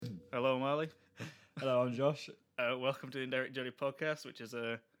Hello, Marley. Hello, I'm Josh. Welcome to the Indirect Journey podcast, which is it's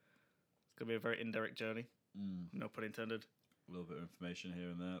going to be a very indirect journey. No pun intended. A little bit of information here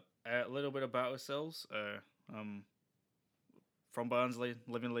and there. A little bit about ourselves. I'm from Barnsley,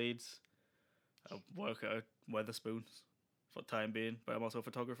 live in Leeds. I work at Weatherspoons for the time being, but I'm also a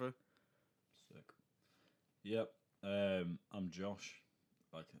photographer. Sick. Yep. I'm Josh.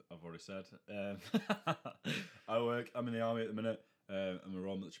 Like I've already said. I'm in the army at the minute. I'm a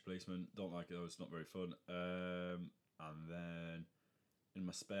Royal Military policeman. Don't like it though. It's not very fun. And then in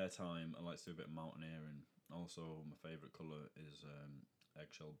my spare time, I like to do a bit of mountaineering. Also, my favourite colour is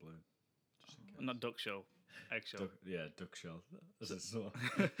eggshell blue. Just in case. Not duck shell, eggshell. Duck shell. As it's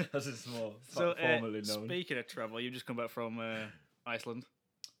more So, formally known. Speaking of travel, you just come back from Iceland.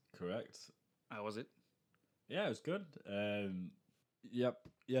 Correct. How was it? Yeah, it was good. Yep.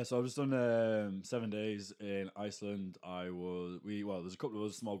 Yeah, so I've just done 7 days in Iceland. There's a couple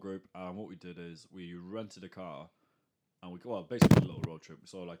of us, small group, and what we did is we rented a car, and basically a little road trip. We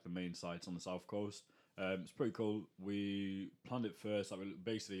saw like the main sites on the south coast. It's pretty cool. We planned it first. Like we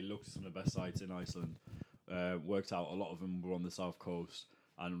basically looked at some of the best sites in Iceland. Worked out a lot of them were on the south coast,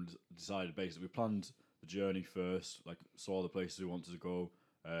 and decided basically we planned the journey first. Like saw all the places we wanted to go.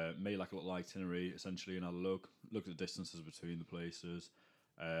 Made like a little itinerary essentially, and I looked at the distances between the places,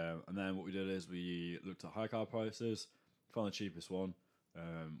 and then what we did is we looked at hire car prices, found the cheapest one,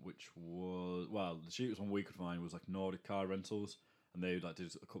 which was the cheapest one we could find was like Nordic Car Rentals, and they like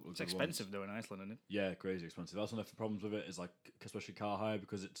did a couple of It's good expensive ones. though in Iceland, isn't it? Yeah, crazy expensive. That's one of the problems with it is like especially car hire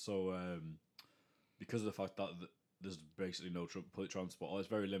because it's so because of the fact that there's basically no public transport, or it's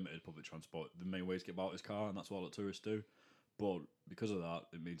very limited public transport. The main way to get about is car, and that's what a lot of tourists do. But because of that,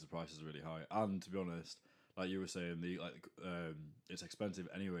 it means the prices are really high. And to be honest, like you were saying, it's expensive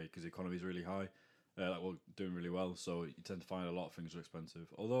anyway because the economy is really high. We're doing really well, so you tend to find a lot of things are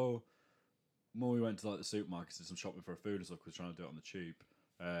expensive. Although, when we went to like the supermarkets, did some shopping for food and stuff, because we're trying to do it on the cheap.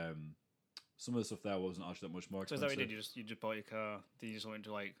 Some of the stuff there wasn't actually that much more So is expensive. that what you did? You just bought your car. Then you just went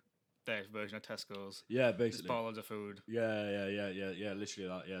to like their version of Tesco's. Yeah, Just basically. bought loads of food. Yeah, literally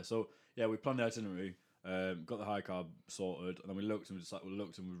that. Yeah, so yeah, we planned the itinerary. Got the hire car sorted, and then we looked and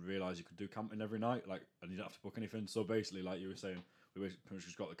we realised you could do camping every night, like, and you didn't have to book anything. So basically, like you were saying, we pretty much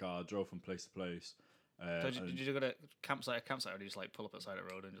just got the car, drove from place to place. So did you go to campsite, or did you just like pull up at the side of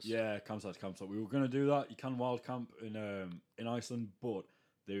the road and just? Yeah, campsite to campsite. We were gonna do that. You can wild camp in Iceland, but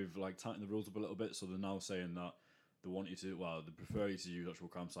they've like tightened the rules up a little bit. So they're now saying that they want you to, they prefer you to use actual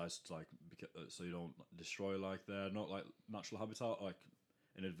campsites to, like, so you don't destroy like their not like natural habitat, like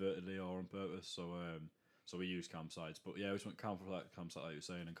inadvertently or on purpose. So we use campsites, but yeah, we just went camp for that campsite like you were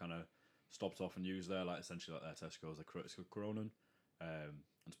saying, and kind of stopped off and used their like essentially like their Tesco's, like Coronan, and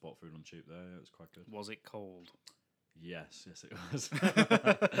bought food on cheap there. Yeah, it was quite good. Was it cold? Yes, it was.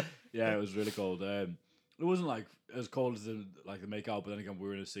 Yeah, it was really cold. It wasn't like as cold as the make out, but then again, we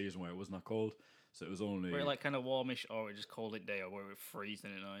were in a season where it wasn't that cold, so it was only. Were it like kind of warmish, or were it just cold at day, or were it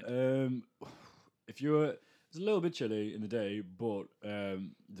freezing at night? If you were, it's a little bit chilly in the day, but that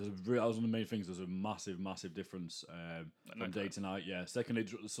was one of the main things. There's a massive difference from day to night. Yeah, second day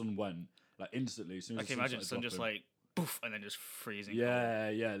the sun went like instantly. As soon as I can imagine the sun just like poof, and then just freezing. Yeah.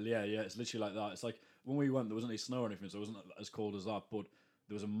 It's literally like that. It's like when we went, there wasn't any snow or anything, so it wasn't as cold as that. But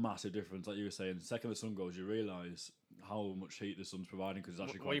there was a massive difference, like you were saying. The second the sun goes, you realise how much heat the sun's providing because it's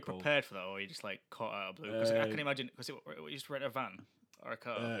actually Were you quite cold. prepared for that, or were you just like caught out of blue? Because I can imagine, because we used to rent a van or a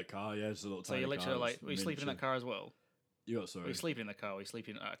car. Car, yeah, it's a little So tiny you literally car. like, were you sleeping in that car as well? You got sorry. Were you sleeping in the car? Were you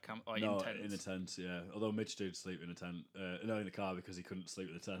sleeping at a camp? No, in tents? in a tent, yeah. Although Mitch did sleep in a tent, no, in the car because he couldn't sleep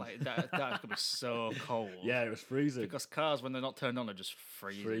in the tent. Like that could be so cold. Yeah, it was freezing. Because cars, when they're not turned on, are just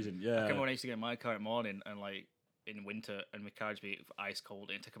freezing. Yeah. I remember when I used to get in my car in the morning, and like in winter, and my car would be ice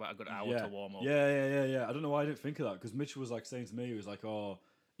cold, and it took about a good hour to warm up. Yeah. I don't know why I didn't think of that, because Mitch was like saying to me, he was like, "Oh,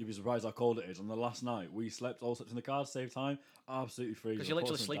 you'd be surprised how cold it is." On the last night, we slept in the car to save time. Absolutely freezing. Because you're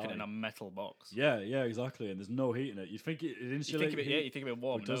literally sleeping in a metal box. Yeah, exactly. And there's no heat in it. You think it insulates. You think of it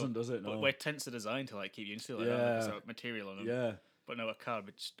warm. It doesn't, does it? No. But where tents are designed to like keep you insulated. Yeah. So material on them. Yeah. But no, a car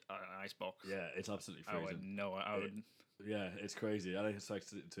with just an ice box. Yeah, it's absolutely freezing. I would. Yeah, it's crazy. I didn't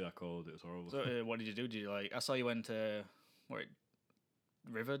expect it to be that cold. It was horrible. So what did you do? Did you like? I saw you went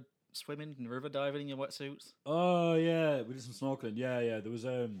river swimming, river diving in your wetsuits. Oh yeah, we did some snorkeling. Yeah. There was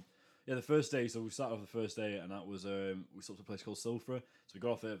the first day. So we started off the first day, and that was we stopped at a place called Sulfra. So we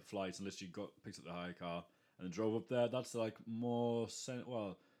got off there for flights and literally picked up the hire car and then drove up there. That's like more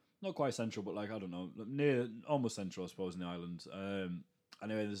not quite central, but like I don't know, near almost central, I suppose, in the island.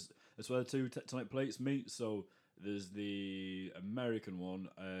 Anyway, that's where the two tectonic plates meet. So There's the American one,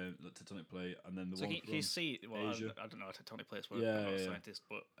 the tectonic plate, and then the So one can you see? Well, Asia. I don't know how tectonic plates work. Yeah, I'm not a yeah. scientist,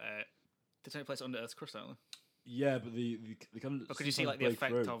 but tectonic plates are under Earth's crust, aren't they? Yeah, but the kind of. But could you see like the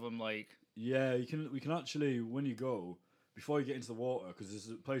effect of them? Like, Yeah, you can. We can actually, when you go, before you get into the water, because there's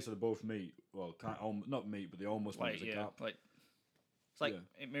a place where they both meet. Well, not meet, but they almost meet. There's a gap. like it's like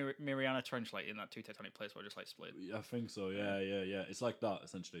Mariana Trench, like in that two tectonic plates were just like split. I think so. Yeah. It's like that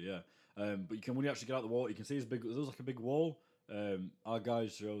essentially. Yeah. But you can, when you actually get out the water, you can see there's like a big wall. Our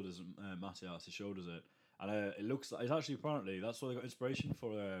guys showed us, Matthias, he showed us it, and it looks. It's actually apparently that's where they got inspiration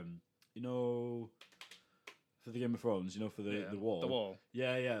for. You know. For the Game of Thrones, for the wall. The wall.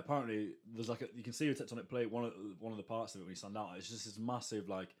 Yeah. Apparently, there's like you can see a tectonic plate. One of the parts of it when you stand out, it's just this massive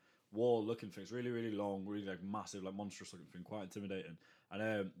like wall-looking thing. It's really, really long, really like massive, like monstrous-looking thing, quite intimidating.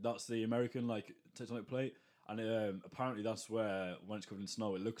 And that's the American like tectonic plate. And apparently, that's where when it's covered in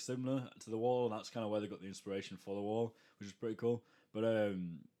snow, it looks similar to the wall, and that's kind of where they got the inspiration for the wall, which is pretty cool. But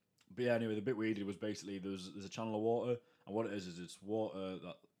yeah, anyway, the bit we did was basically there's a channel of water, and what it is it's water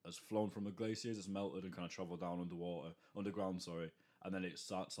that has flown from the glaciers, it's melted and kind of travelled down underground, and then it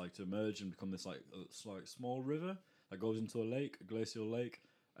starts like to emerge and become this like small river that goes into a lake, a glacial lake,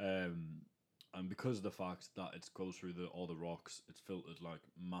 and because of the fact that it goes through all the rocks, it's filtered like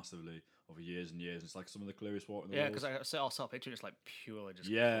massively over years and years. It's like some of the clearest water in the world. Yeah, because I saw a picture, it's like purely just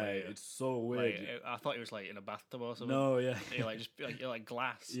clear. It's so weird. Like, I thought it was like in a bathtub or something. No, yeah, you're like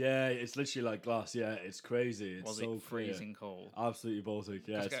glass. Yeah, it's literally like glass. Yeah, it's crazy. It's so freezing cold? Absolutely Baltic.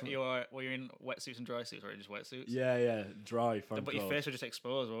 Yeah, were you in wetsuits and dry suits, or just wetsuits? Yeah, dry. But your face was just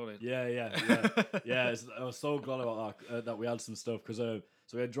exposed, wasn't it? Yeah. Yeah, I was so glad about that. That we had some stuff because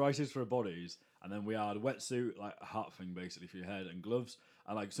so we had dry suits for our bodies, and then we had a wetsuit, like a hat thing basically for your head, and gloves.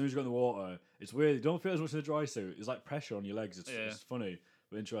 And like as soon as you go in the water, it's weird. You don't feel as much in the dry suit. It's like pressure on your legs. It's funny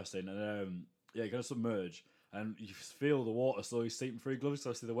but interesting. And you kind of submerge, and you feel the water slowly seeping through your gloves. So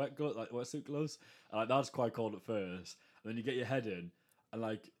I see the wetsuit gloves, and like that's quite cold at first. And then you get your head in, and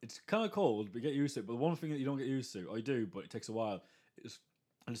like it's kind of cold, but you get used to it. But the one thing that you don't get used to, or you do, but it takes a while.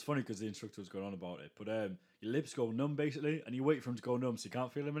 It's funny because the instructor was going on about it, but your lips go numb basically, and you wait for them to go numb so you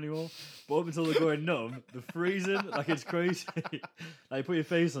can't feel them anymore. But up until they're going numb, they're freezing, like it's crazy. Like you put your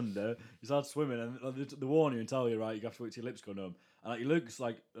face under, you start swimming, and they warn you and tell you, right, you have to wait till your lips go numb. And like your lips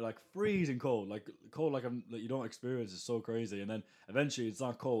like freezing cold, like you don't experience. It's so crazy. And then eventually it's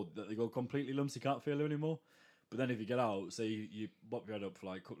that cold that they go completely numb, so you can't feel them anymore. But then if you get out, say you bop your head up for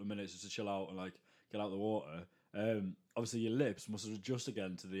like a couple of minutes just to chill out and like get out of the water. Obviously your lips must adjust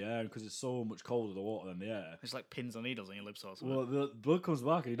again to the air because it's so much colder the water than the air. It's like pins or needles on your lips or something. Well, the blood comes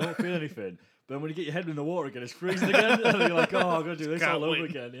back and you don't feel anything. But then when you get your head in the water again, it's freezing again. And you're like, oh, I'm going to do this all over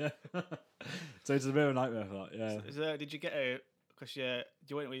again. Yeah. So it's a bit of a nightmare for that. Yeah. Did you get because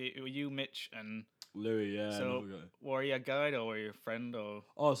you went were you Mitch and Louis? Yeah. So were you a guide or were you a friend or?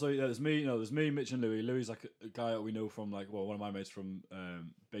 Oh, so yeah, there's me, Mitch and Louis. Louis is like a guy that we know from one of my mates from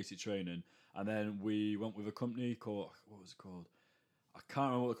basic training. And then we went with a company called, what was it called? I can't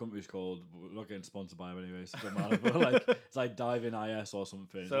remember what the company was called, but we're not getting sponsored by them anyway, so it doesn't matter. But like, it's like Diving IS or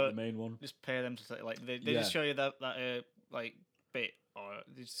something. So the main one. Just pay them to say, like, they just show you that like bit, or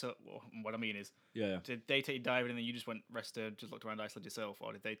what I mean is, did they take you diving and then you just went rested, just looked around Iceland yourself,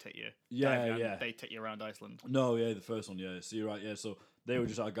 or did they take you? They take you around Iceland. No, the first one, So you're right, So they were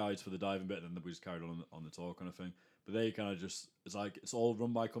just our guides for the diving bit, and then we just carried on the tour kind of thing. But they kind of just, it's all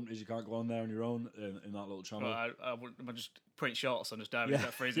run by companies. You can't go on there on your own in that little channel. Well, I'm just print shots and just diving in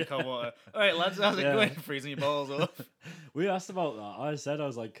that freezing cold water. All right, lads, how's it going? Freezing your balls off. We asked about that. I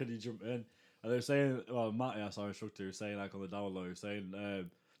was like, could you jump in? And they were saying, well, Matty, our instructor, was saying like on the download, was saying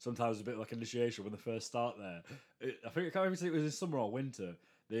sometimes a bit like initiation when they first start there. I think I can't remember if it was in summer or winter.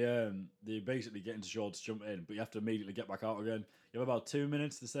 They basically get into shore to jump in, but you have to immediately get back out again. You have about 2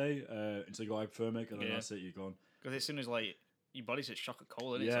 minutes to say until you go hypothermic, and then that's it, you're gone. Because as soon as like your body's just shock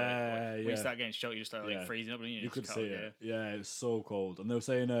cold, isn't it? Yeah, When you start getting shocked, you just start like freezing up, and you could see it. Yeah, it's so cold. And they were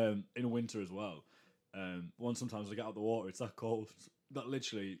saying in winter as well. Sometimes they get out the water, it's that cold that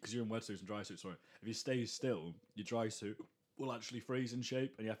literally, because you're in wetsuits and dry suits. Sorry, if you stay still, your dry suit will actually freeze in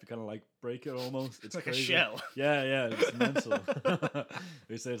shape, and you have to kind of like break it almost. It's like crazy. A shell. Yeah, it's mental.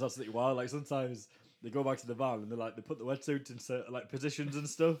 They say it's absolutely wild. Like sometimes they go back to the van and they put the wetsuit in certain like positions and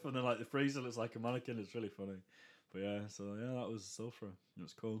stuff, and then like the freezer looks like a mannequin. It's really funny. But that was Sulphur. It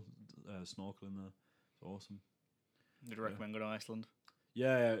was cool. Snorkeling there. It's awesome. Did you recommend going to Iceland?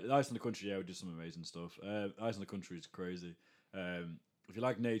 Yeah, Iceland the country, we did some amazing stuff. Iceland the country is crazy. If you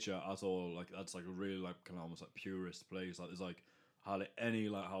like nature at all, like that's like a really like kind of almost like purist place. Like there's like hardly any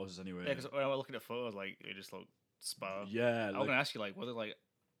like houses anywhere. Yeah, because when I was looking at photos, like it just looked spa. Yeah, I was gonna ask you, like, was it like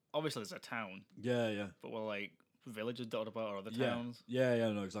obviously there's a town. Yeah. But were like villages dotted about or other yeah. towns.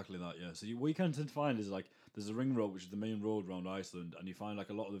 Yeah, no, exactly that. Yeah, so what you can tend to find is like there's a ring road, which is the main road around Iceland, and you find like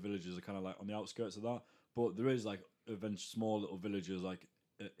a lot of the villages are kind of like on the outskirts of that. But there is like small little villages like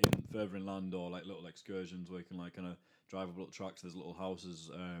in further inland or like little excursions where you can like kind of drive up little tracks. There's little houses.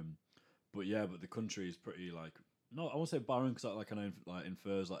 But the country is pretty like no, I won't say barren because that like kind of like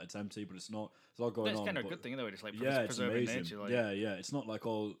infers like it's empty, but it's not. It's all going on. It's kind of a good thing though. It's like it's preserving amazing. nature. Like, yeah. It's not like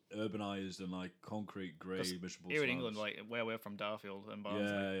all urbanized and like concrete, grey, miserable. Here in slabs. England, like where we're from, Darfield and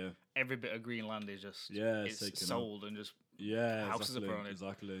Barnes, every bit of green land is just it's sold and just houses are put on it.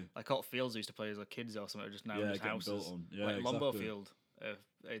 Exactly. Like all fields we used to play as like kids or something, just now just houses. Built on. Yeah, like exactly. Lombo Field.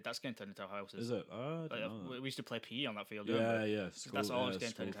 That's getting turned into houses. Is it? I don't know. We used to play PE on that field. Yeah. That's all it's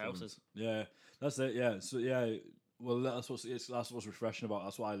getting turned into houses. Yeah, that's it. Yeah, so well, that's what's refreshing about.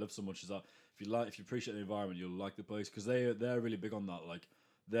 That's why I love so much is that if you appreciate the environment, you'll like the place because they're really big on that. Like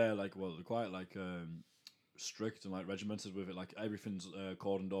they're quite like strict and like regimented with it. Like everything's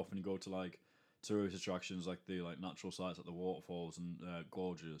cordoned off, and you go to like tourist attractions like the like natural sites like the waterfalls and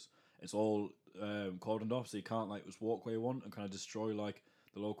gorges. It's all cordoned off, so you can't like just walk where you want and kind of destroy like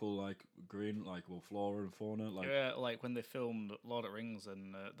the local like green flora and fauna. Like like when they filmed Lord of the Rings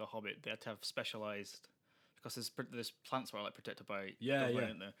and The Hobbit, they had to have specialized. Because there's plants that are like protected by government,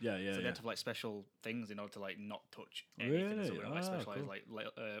 isn't there? Yeah. So they have to have like special things in order to like not touch anything. Really? So we don't like specialized cool.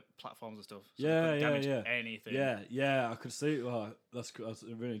 like platforms and stuff. So damage anything. Yeah. I could see. That's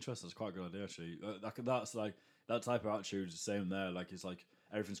really interesting. That's quite a good idea actually. That's like that type of attitude is the same there. Like it's like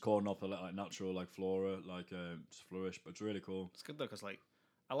everything's cordoned off like natural like flora like just flourish, but it's really cool. It's good though because like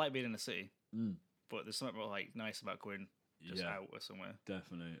I like being in the city, but there's something like nice about going just out or somewhere.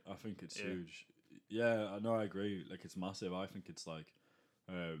 Definitely, I think it's huge. Yeah, I know. I agree. Like it's massive. I think it's like,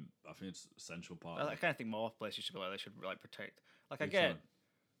 I think it's essential part. I kind of think more places should be like they should like protect. Like I get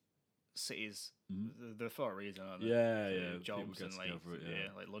cities, they're for a reason, aren't they? Yeah. Jobs and like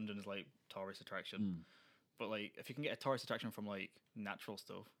like London's like tourist attraction. But like if you can get a tourist attraction from like natural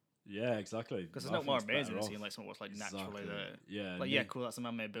stuff. Yeah, exactly. Because there's not more amazing than seeing like something what's like naturally there. Yeah. Like cool. That's a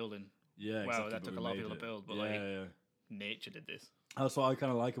man-made building. Yeah. Wow, that took a lot of people to build, but nature did this. That's what I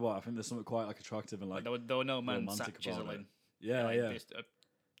kind of like about it. I think there's something quite like attractive and like there were no man sat chiseling. This,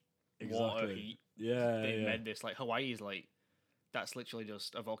 water heat. They made this like Hawaii's like that's literally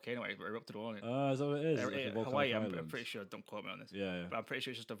just a volcano erupted on it. Is that what it is? Like Hawaii, I'm pretty sure. Don't quote me on this. Yeah. But I'm pretty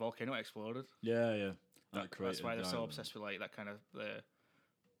sure it's just a volcano exploded. Yeah. That's why they're so obsessed with like that kind of the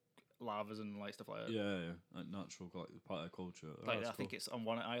lavas and like stuff like that. Yeah. Like natural, like part of their culture. Like I think it's on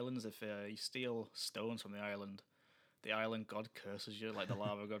one of the islands. If you steal stones from the island god curses you, like the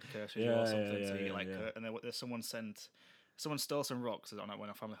lava god curses you or something. So you get like, and there's someone stole some rocks on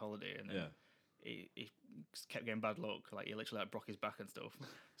when I family holiday, and then he kept getting bad luck. Like he literally like broke his back and stuff.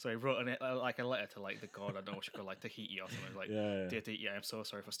 So he wrote like a letter to like the god, I don't know what you call like Tahiti or something. Like, dear Tahiti, I'm so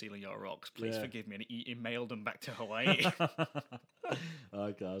sorry for stealing your rocks. Please forgive me. And he mailed them back to Hawaii.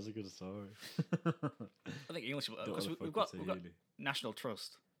 Okay, that's a good story. I think English because we've got National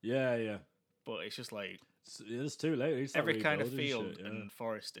Trust. Yeah. But it's just like it's too late. Every kind of field and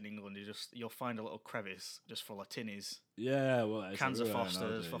forest in England, you'll find a little crevice just full of tinnies. Yeah, well, it's cans of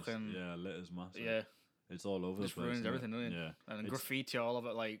Fosters, fucking litter's massive. Yeah, it's all over. Just the place. Ruins everything, doesn't it? Yeah, and graffiti all of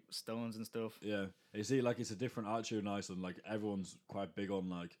it, like stones and stuff. Yeah, you see, like it's a different attitude in Iceland. Like everyone's quite big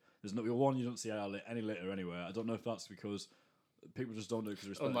on like. There's no one you don't see any litter anywhere. I don't know if that's because people just don't do it because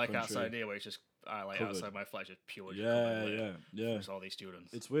respect unlike the country. Outside here, where it's just outside my flat, just pure. Yeah. There's all these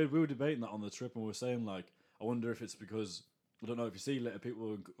students. It's weird. We were debating that on the trip, and we were saying like, I wonder if it's because I don't know if you see litter,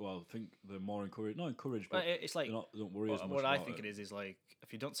 people think they're more encouraged. Not encouraged, but it's like don't worry as much. What I think it is like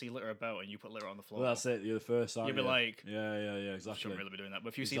if you don't see litter about and you put litter on the floor. Well, that's it. You're the first. You'll be like, yeah, exactly. Shouldn't really be doing that.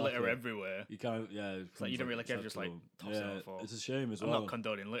 But if you see litter everywhere, you kind of It's like you don't really care, just like toss it on the floor. It's a shame as I'm well. not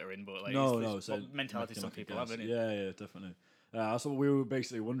condoning littering, but like it's mentality some people have, isn't it? Yeah, definitely. That's what we were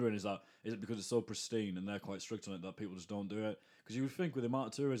basically wondering is it because it's so pristine and they're quite strict on it that people just don't do it? Because you would think with the amount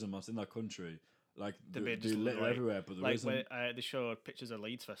of tourism that's in that country, like they do litter everywhere, but there isn't. When, they showed pictures of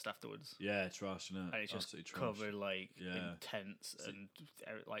Leeds Fest afterwards. Yeah, trash, innit? And it's just covered like in tents and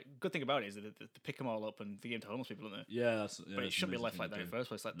like. Good thing about it is that they pick them all up and they give them to homeless people, don't they? Yeah, but it shouldn't be left like that in the first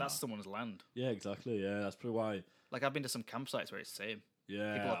place. Like that's someone's land. Yeah, exactly. Yeah, that's probably why. Like I've been to some campsites where it's the same.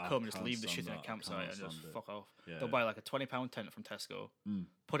 Yeah, people will come and just leave the shit in a campsite and just fuck off. Yeah. They'll buy like a £20 tent from Tesco,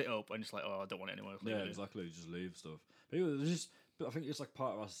 put it up, and just like, I don't want it anymore. Yeah, exactly. Just leave stuff. But I think it's like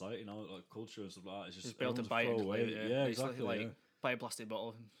part of our society, like culture and stuff like that. It's just be able to buy it. Yeah, exactly. Like buy a plastic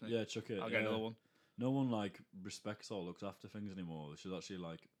bottle. Yeah, chuck it. I'll get another one. No one like respects or looks after things anymore. They should actually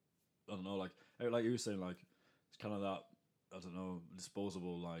like, I don't know, like you were saying, like it's kind of that. I don't know,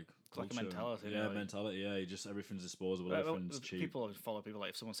 disposable like like a mentality. Yeah, mentality. Yeah, you just everything's disposable. Everything's cheap. People follow people.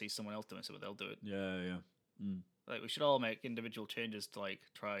 Like if someone sees someone else doing something, they'll do it. Yeah. Like we should all make individual changes to like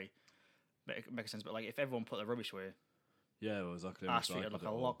try make sense. But like if everyone put their rubbish away. Yeah, well, exactly. Our street would look a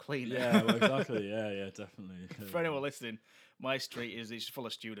lot cleaner. Yeah, well, exactly. Yeah, definitely. For anyone listening, my street is full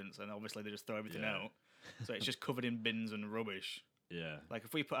of students, and obviously they just throw everything out. So it's just covered in bins and rubbish. Yeah. Like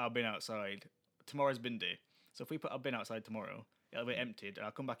if we put our bin outside, tomorrow's bin day. So if we put our bin outside tomorrow, it'll be emptied. And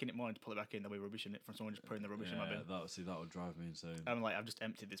I'll come back in it morning to pull it back in. There'll be rubbish in it from someone just putting the rubbish in my bin. That would drive me insane. I'm like, I've just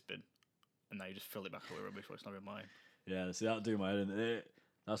emptied this bin, and now you just fill it back up with rubbish. Well, it's not in mine. Yeah, see that'll do my head in.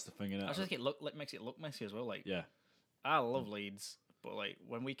 That's the thing, innit? I just think it makes it look messy as well. Like I love Leeds. But like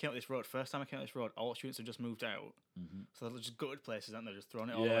when we came up this road, first time I came up this road, all students had just moved out, so they're just gutted places, aren't they? Just throwing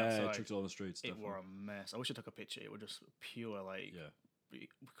it all outside. Yeah, chucked all the streets. It were a mess. I wish I took a picture. It was just pure like. Yeah.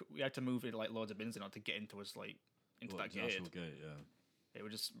 We had to move it like loads of bins in order to get into us like into that gate. Yeah. It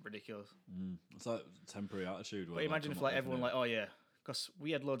was just ridiculous. It's like temporary attitude. But imagine if like everyone like, oh yeah, because we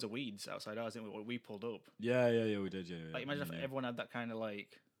had loads of weeds outside ours, didn't we? We pulled up. Yeah, we did. Yeah. Like imagine if everyone had that kind of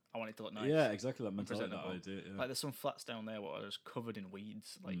like. I want it to look nice. Yeah, exactly. That mentality. That idea. Yeah. Like there's some flats down there what are just covered in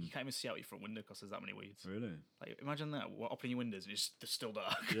weeds. Like you can't even see out your front window because there's that many weeds. Really? Like imagine that. Opening your windows and it's still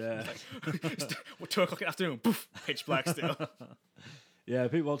dark. Yeah. Like, 2 o'clock in the afternoon. Poof, pitch black still. Yeah,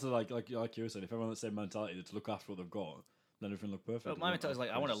 people want to like you were saying, if everyone has the same mentality to look after what they've got, then everything look perfect. But my mentality is like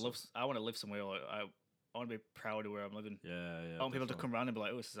I want to live somewhere. Or I want to be proud of where I'm living. Yeah. I want people to come around and be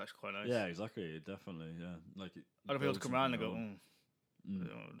like, oh, this is actually quite nice. Yeah, exactly. Definitely. Yeah. Like. I want people to come around and go.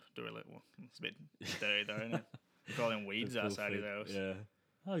 Do it well, it's a bit dirty there, isn't it? We're calling weeds outside of the house. Yeah.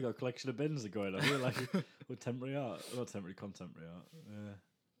 Oh, you got a collection of bins going on here, like with temporary art, or contemporary art. Yeah.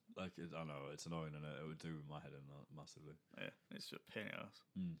 Like I know it's annoying, and it would do my head in massively. Yeah, it's a pain in the ass.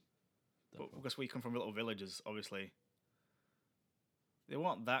 But because we come from little villages, obviously, they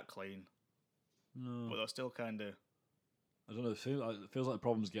weren't that clean. No. But they're still kind of. I don't know. It feels like the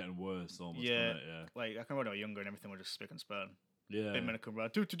problem's getting worse almost. Yeah. Like I can remember when I was younger and everything was just spick and span. Yeah. Bin men come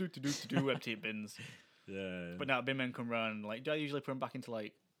round, do empty bins. Yeah. But now bin men come round, like, do I usually put them back into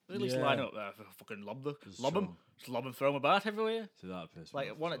like, at least line up there for fucking lob them, just lob them, throw them about everywhere. See that piss.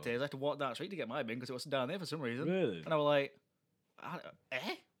 Like one of the days, I had to walk down the street to get my bin because it was down there for some reason. Really? And I was like,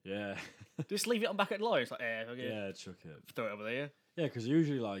 Yeah. Just leave it on back at the lorry. It's like, okay. Yeah, chuck it. Throw it over there. Yeah, because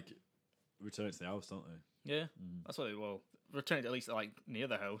usually like return it to the house, don't they? Yeah, that's what. Return it at least like near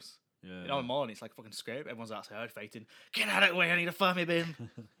the house. Yeah. In the morning, it's like fucking scrape. Everyone's outside fighting. Get out of the way! I need to find my bin.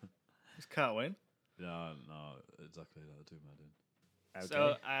 Just can't win. Yeah, no, exactly. That'll do my din. Okay.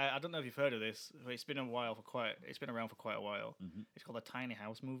 So I don't know if you've heard of this. It's been around for quite a while. It's called the tiny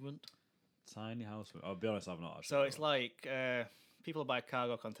house movement. Tiny house. I'll be honest, I've not. Actually so it's like people buy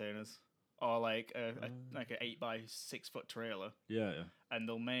cargo containers or like like an 8x6 foot trailer. Yeah. And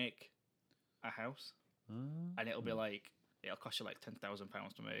they'll make a house, and it'll be like. It'll cost you like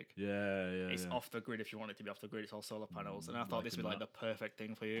 £10,000 to make. Yeah. It's off the grid if you want it to be off the grid. It's all solar panels, and I thought this would be like the perfect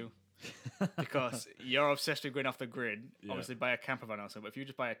thing for you because you're obsessed with going off the grid. Yeah. Obviously, buy a camper van or something. But if you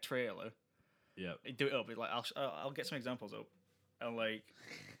just buy a trailer, do it up. It's like I'll get some examples up, and like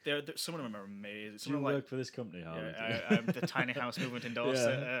some of them are amazing. Do you work for this company, Harley? Yeah, I'm the tiny house movement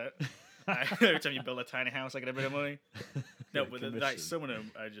endorser. Every time you build a tiny house, I get a bit of money. No, but like some of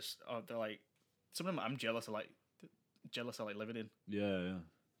them are just they're like some of them I'm jealous of like living in. Yeah.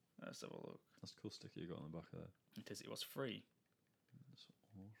 Let's have a look. That's a cool sticker you got on the back of there. It was free. That's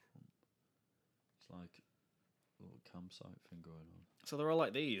awesome. It's like a little campsite thing going on. So they're all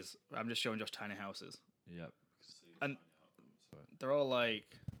like these. I'm just showing just tiny houses. Yep. And they're all like...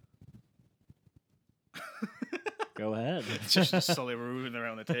 Go ahead. just slowly moving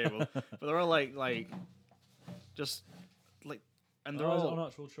around the table. But they're all like just like... And they're all an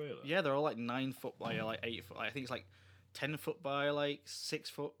actual trailer. Yeah, they're all like 9 foot by like 8 foot. I think it's like 10 foot by like 6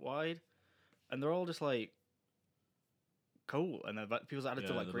 foot wide, and they're all just like cool. And people's added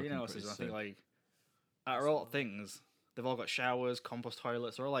to like greenhouses. And I think like out of all things, they've all got showers, compost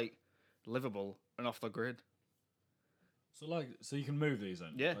toilets. They're all like livable and off the grid. So you can move these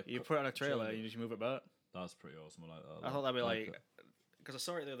then. Yeah, like, you put it on a trailer and you just move it back. That's pretty awesome. I like that. I thought that'd be like because I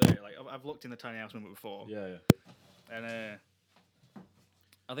saw it the other day. Like I've looked in the tiny house movement before. Yeah. And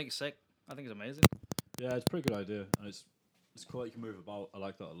I think it's sick. I think it's amazing. Yeah, it's a pretty good idea, and it's cool that you can move about. I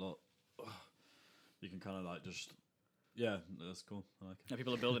like that a lot. You can kind of like just, that's cool. I like it. And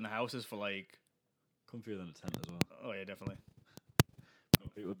people are building the houses for like comfier than a tent as well. Oh yeah, definitely.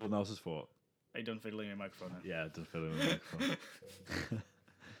 People building houses for. Are you done fiddling in your microphone? Yeah, done fiddling in the microphone.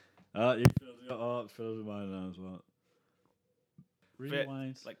 You fiddled your art, fiddled with mine now as well.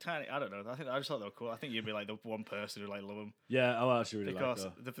 Rewind. Like tiny. I don't know. I just thought they were cool. I think you'd be like the one person who like love them. Yeah, I actually really like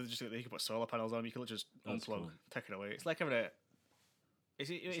that. Because you can put solar panels on them. You can just unplug, cool. Take it away. It's like having a.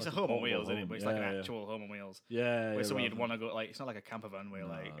 It's a home on wheels, isn't it? But it's like an actual home on wheels. Yeah, where somewhere you'd want to go, like, it's not like a camper van where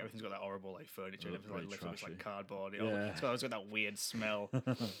like everything's got that horrible like furniture and everything's like lifted, it's like cardboard. It's got that weird smell.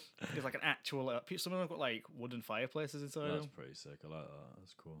 It's like an actual. Some of them have got like wooden fireplaces inside. That's pretty sick. I like that.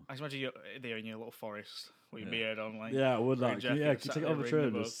 That's cool. I just imagine you're there in your little forest with your beard on, like. Yeah, I would like. Can you take it off the trail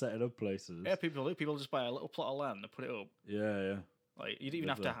and just set it up places? Yeah, people do. People just buy a little plot of land and put it up. Yeah. Like you don't even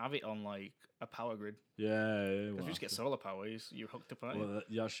have to have it on like a power grid. Yeah. If you just get solar power, you're hooked up on it. Well,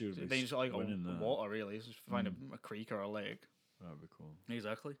 you actually would be. Then you just like on water, really. Just find a creek or a lake. That'd be cool.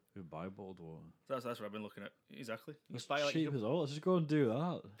 Exactly. You buy bottled water. That's what I've been looking at. Exactly. It's cheap as all. Let's just go and do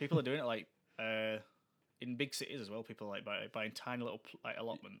that. People are doing it like in big cities as well. People are like buying tiny little like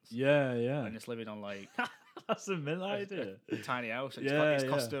allotments. Yeah. And just living on like. That's a mint idea. A tiny house. It's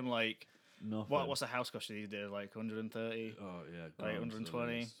cost them like. Nothing. What's a house cost these days? Like 130. Oh yeah. Like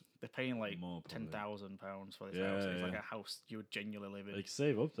 120. They're paying like £10,000 for this house. It's like a house you would genuinely live in. They can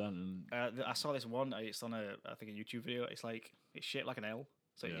save up then. I saw this one. It's on I think a YouTube video. It's shaped like an L.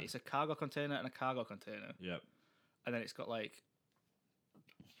 So it's a cargo container and a cargo container. Yep. And then it's got a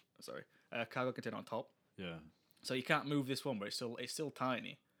cargo container on top. Yeah. So you can't move this one, but it's still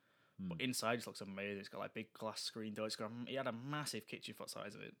tiny. But inside it looks amazing. It's got like big glass screen doors. It had a massive kitchen for the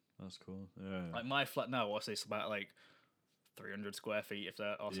size of it. That's cool. Yeah. Like my flat now, what's this, about like 300 square feet, if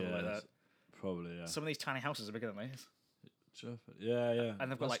that, or something like that. Probably, yeah. Some of these tiny houses are bigger than this. Yeah.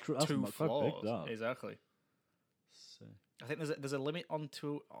 And they've got like two floors. Exactly. Sick. I think there's a limit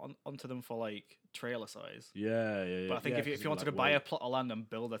onto them for like trailer size. Yeah. But I think if you wanted to buy a plot of land and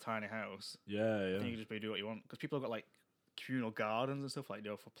build a tiny house, then you can just do what you want, because people have got like communal gardens and stuff like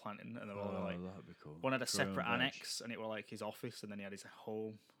for planting, and they're all like that'd be cool. One had a separate annex, and it were like his office, and then he had his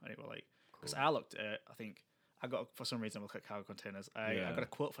home, and it were like because I looked at I think I got for some reason I looked at cargo containers. I got a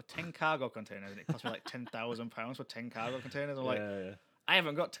quote for 10 cargo containers, and it cost me like £10,000 for 10 cargo containers. I'm like, I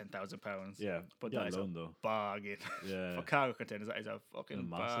haven't got £10,000. Yeah, but that is a bargain. Yeah, for cargo containers, that is a fucking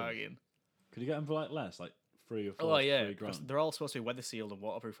bargain. Could you get them for like less, like 3 or 4? Oh yeah, because they're all supposed to be weather sealed and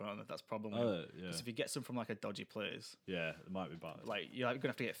waterproof, aren't they? That's the problem. Because if you get some from like a dodgy place, it might be bad. Like you're gonna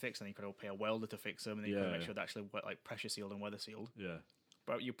have to get fixed, and you could pay a welder to fix them, and then you gotta make sure they're actually like pressure sealed and weather sealed. Yeah,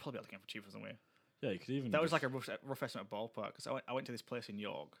 but you'll probably be able to get them for cheaper somewhere. Yeah, you could even. That was like a rough estimate ballpark, because I went to this place in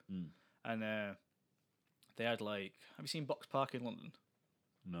York, and they had like. Have you seen Box Park in London?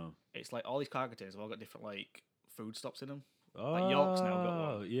 No. It's like all these cargo containers have all got different like food stops in them. Like York's now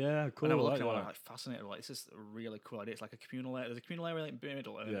got one. Yeah, cool. And I was looking at it, like fascinated. Like, this is a really cool idea. It's like a communal area. There's a communal area like in the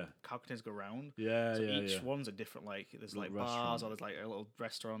middle, and cargo containers go around. Yeah, so each one's a different, like, there's like bars, or there's like a little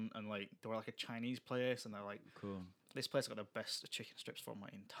restaurant, and like they were like a Chinese place, and they're like, cool. This place got the best chicken strips for my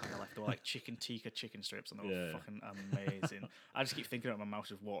entire life. They were like chicken tikka chicken strips, and they were fucking amazing. I just keep thinking about my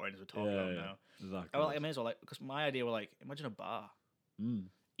mouth is watering as we're talking about now. Exactly. I like, I may as well, like, because my idea was like, imagine a bar.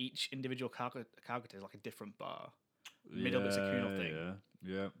 Each individual cargo container is like a different bar. Middle bit's a communal thing.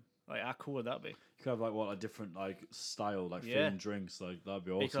 Yeah. Like, how cool would that be? You could have like a different like style, like food and drinks, like that'd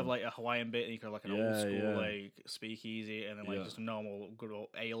be awesome. You could have like a Hawaiian bit, and you could have like an old school like speakeasy, and then like just a normal good old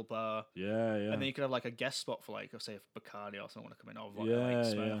ale bar. Yeah. And then you could have like a guest spot for like, say, if Bacardi or someone want to come in, or like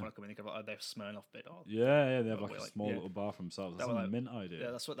Smirnoff want to come in, you could have like their Smirnoff bit. Or, they have like a small little bar for themselves. That's a mint idea.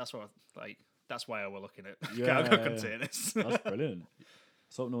 Yeah, that's why we're looking at cargo containers. That's brilliant.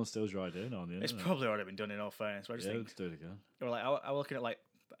 So no one steals your idea on the internet. It's probably already been done in all fairness. But I just think, let's do it again. We're like, I was looking at like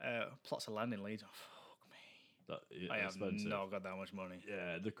plots of land in Leeds. Oh, fuck me. I have not got that much money.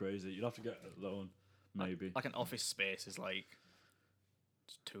 Yeah, they're crazy. You'd have to get a loan, maybe. Like an office space is like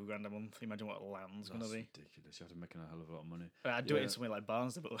 $2,000 a month. Imagine what land's going to be. Ridiculous. You have to make a hell of a lot of money. I'd do it in somewhere like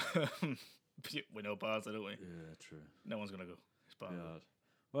Barnsley, but we know Barnsley, don't we? Yeah, true. No one's going to go. It's Barnsley. Yeah.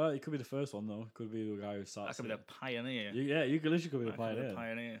 Well, you could be the first one though. Could be the guy who starts. I could be the pioneer. You could literally be the pioneer. Be the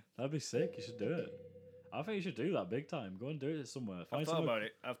pioneer. That'd be sick. You should do it. I think you should do that big time. Go and do it somewhere. I've thought about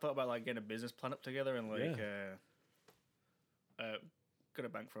it. I've thought about like getting a business plan up together and like go to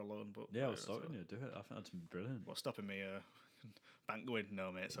bank for a loan. But I was stopping you. Do it. I think that's brilliant. What's stopping me? Bank going?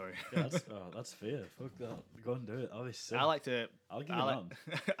 No, mate. Sorry. Yeah, that's fair. Fuck that. Go and do it. I'll be sick. I'll give you a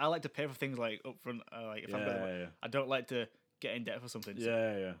I like to pay for things like upfront. Like if I don't like to get in debt for something.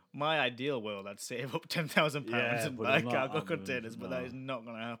 So my ideal world, I'd save up £10,000 and buy cargo containers, but that is not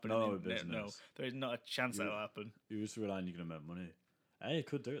going to happen. No, there is not a chance that will happen. You just rely on you're going to make money. Hey, you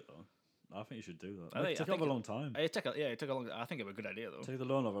could do it though. I think you should do that. It took a long time. It took a long. I think it'd be a good idea though. Take the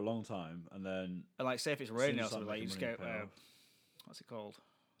loan over a long time, and then like say if it's raining or something, like you just get what's it called?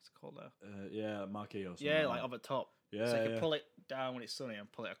 What's it called there? Marquee or something. Yeah, like up at top. Yeah, so you can pull it down when it's sunny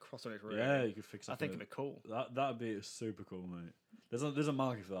and pull it across when it's raining. Yeah, you could fix it. I think it'd be cool. That'd be super cool, mate. There's a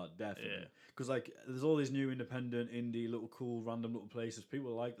market for that, definitely. Because like there's all these new independent, indie, little cool, random little places.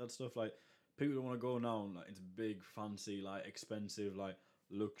 People like that stuff. Like people don't want to go now like into big, fancy, like expensive, like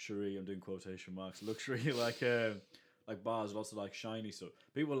luxury. I'm doing quotation marks. Luxury, like bars, lots of like shiny stuff.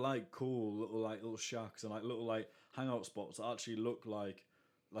 People like cool little shacks and like little like hangout spots that actually look like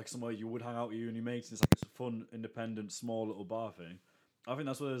somewhere you would hang out with you and your mates. It's like it's a fun, independent, small little bar thing. I think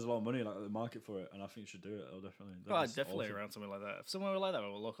that's where there's a lot of money, like the market for it, and I think you should do it. I'll definitely. I'd definitely awesome. Around something like that. If somewhere like that were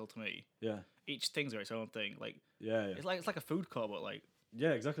local to me, each thing's got its own thing. Like it's like a food court, but like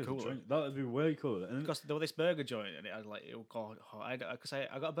exactly. Cool. That would be way cooler. And because there was this burger joint, and it had like I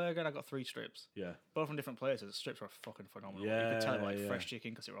got a burger and I got 3 strips. Yeah, both from different places. The strips were fucking phenomenal. Yeah, you could tell it was like fresh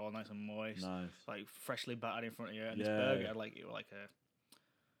chicken because it were all nice and moist. Nice, like freshly battered in front of you. And this burger had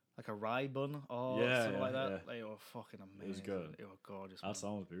like a rye bun or something like that. Yeah. They were fucking amazing. It was good. It was gorgeous. That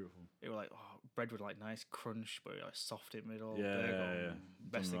sounds beautiful. It was like bread with like nice crunch, but like soft in the middle. Yeah.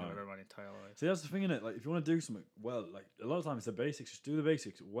 Best thing I've ever had in my entire life. See, that's the thing, innit? Like, if you want to do something well, like a lot of times it's the basics. Just do the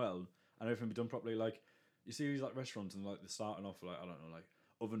basics well, and everything be done properly. Like you see these like restaurants and like they're starting off with, like I don't know, like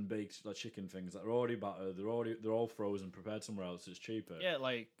oven baked like chicken things that are already battered. They're all frozen, prepared somewhere else. It's cheaper. Yeah,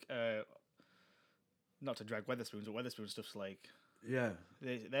 like not to drag Wetherspoons, but Wetherspoon stuff's like. Yeah,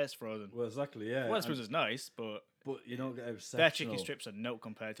 theirs frozen. Well, exactly. Yeah, Wetherspoons is nice, but you don't get exceptional. Their chicken strips are no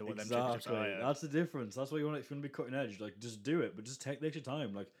compared to what them chicken strips are. That's the difference. That's what you want. If you want to be cutting edge, like just do it, but just take your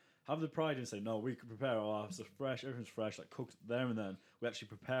time. Like have the pride and say, no, we can prepare all our stuff fresh. Everything's fresh, like cooked there and then. We actually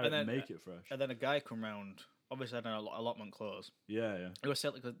prepare it and make it fresh. And then a guy come round. Obviously, I had an allotment close. Yeah. It was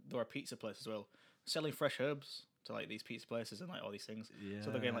selling. There were a pizza place as well, selling fresh herbs to like these pizza places and like all these things. Yeah. So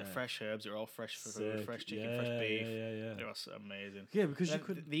they're getting like fresh herbs. They're all fresh food, fresh chicken, fresh beef. Yeah. It was amazing. Yeah, because you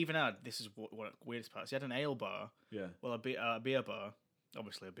could. They even had, this is what weirdest part. So you had an ale bar. Yeah. Well, a beer bar.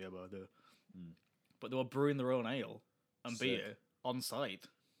 Obviously a beer bar, but they were brewing their own ale and beer on site.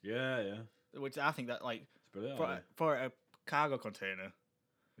 Yeah. Which I think that like for a cargo container.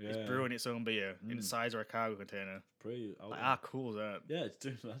 It's brewing its own beer inside of a cargo container. Pretty. Like, how cool is that? Yeah,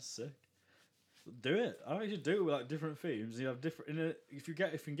 that's sick. Do it. I think you should do it with like different themes. You have different. If you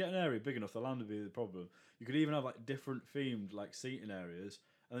can get an area big enough, the land would be the problem. You could even have like different themed like seating areas,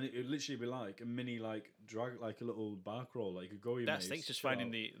 and then it would literally be like a mini like drag like a little bar crawl. Like you could go. That's just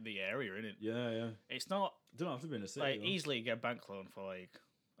finding the area in it. Yeah. It's not. Don't have to be in a city. Like easily you get a bank loan for like.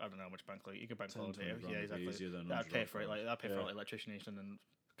 I don't know how much bank loan you get bank loan here. Yeah, exactly. I'd pay for it. Like I'd pay for like electrician and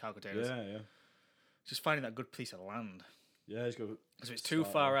car containers. Yeah. Just finding that good piece of land. Yeah, it's got. Because if it's too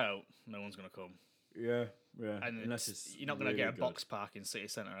far out, no one's gonna come. Yeah. And unless you're not gonna get a box park in city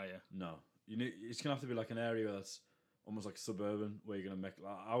centre, are you? No, it's gonna have to be like an area that's almost like suburban where you're gonna make.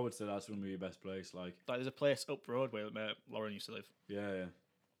 Like, I would say that's gonna be your best place. Like there's a place up road where Lauren used to live. Yeah.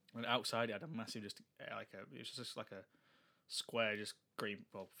 And outside it had a massive it was just like a square, just green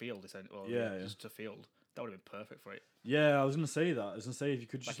field essentially. Just a field. That would have been perfect for it. Yeah, I was gonna say that. I was gonna say if you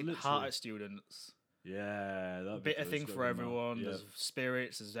could just like heart at students. Yeah, that bit of thing for everyone. Yeah. There's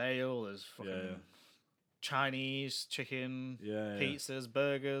spirits, there's ale, there's fucking Chinese, chicken, pizzas,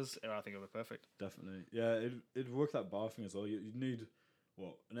 burgers. I think it would be perfect. Definitely. Yeah, it'd work that bar thing as well. You'd need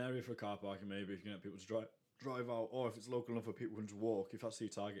an area for a car parking maybe if you can get people to drive out, or if it's local enough for people to just walk. If that's how you're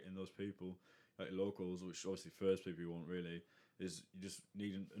targeting those people, like locals, which obviously first people you want really is you just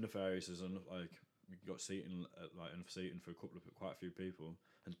need enough areas and like. You got seating enough seating for quite a few people,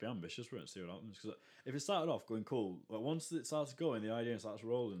 and be ambitious for it and see what happens. Because if it started off going cool, like once it starts going, the idea starts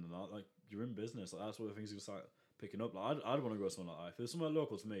rolling and that, like you're in business. Like that's what the things you start picking up. Like I'd want to go somewhere like that. If there's somewhere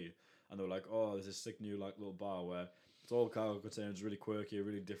local to me, and they're like, oh, there's this sick new like little bar where it's all cargo containers, really quirky,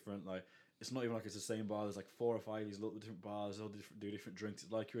 really different. Like it's not even like it's the same bar. There's like 4 or 5 these little different bars. They all do different drinks.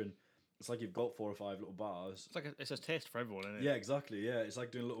 It's like it's like you've got 4 or 5 little bars. It's like it's a taste for everyone, isn't it? Yeah, exactly. Yeah, it's like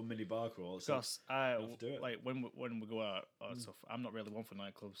doing a little mini bar crawl. Because like when we go out and stuff, I'm not really one for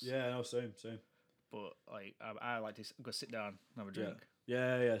nightclubs. Yeah, no, same. But like I like to go sit down and have a drink.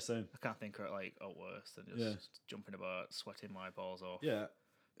 Yeah, same. I can't think of like worse than just jumping about, sweating my balls off. Yeah,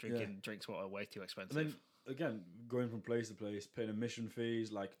 drinking drinks what are way too expensive. And then, again, going from place to place, paying admission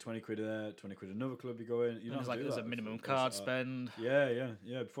fees, like 20 quid there, 20 quid another club you go in. You know, there's a minimum card spend. Yeah.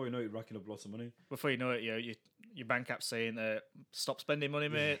 Before you know it, you're racking up lots of money. Before you know it, your bank app's saying, stop spending money,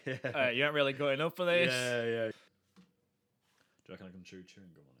 mate. You ain't really got enough for this. Yeah. Do you reckon I can chew chewing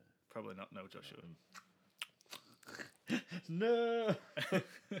gum on it? Probably not, no, Joshua. No.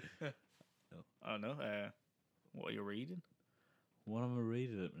 Oh, no. What are you reading? What am I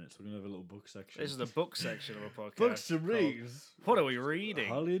reading at the minute? So we're going to have a little book section. This is the book section of a podcast. Books to read. What are we reading?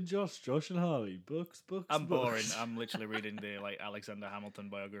 Harley and Josh and Harley. Books. I'm boring. I'm literally reading the Alexander Hamilton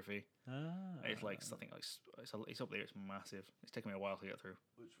biography. It's like something like it's up there. It's massive. It's taken me a while to get through.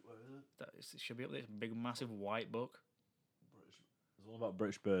 Which way is it? It should be up there. It's a big, massive white book. It's all about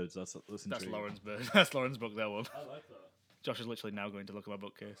British birds. That's Lauren's bird. That's Lauren's book. That one. I like that. Josh is literally now going to look at my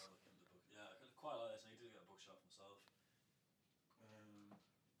bookcase. Yeah, I quite like this. I need to get a bookshop myself.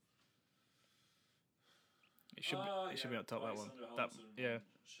 It should be on top. That one. Yeah.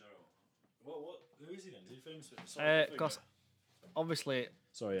 Show. What? Who is he then? Is he famous? Because obviously.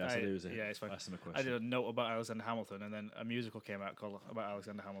 Sorry, I said he was. Yeah, it's fine. Ask him a question. I did a note about Alexander Hamilton, and then a musical came out called about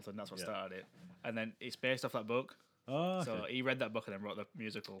Alexander Hamilton. That's what started it, and then it's based off that book. Oh, okay. So he read that book and then wrote the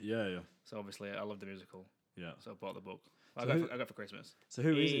musical. Yeah. So obviously, I love the musical. Yeah. So I bought the book. So I got for Christmas. So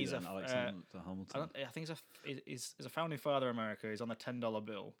who is he then, Alexander Hamilton? I think he's a founding father of America. He's on the $10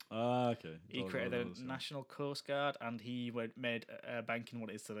 bill. Okay. He created the National Coast Guard, and he made banking what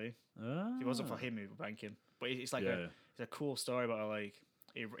it is today. If it wasn't for him, he was banking. But it's like it's a cool story about like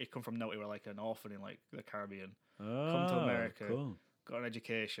he come from nowhere, like an orphan in like the Caribbean, come to America, got an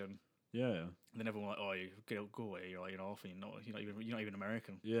education. Yeah. And then everyone was like, you go away. You're like an orphan. You're not even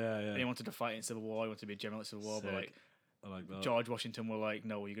American. Yeah. And he wanted to fight in Civil War. He wanted to be a general in Civil War. Sick. But like, I like that. George Washington were like,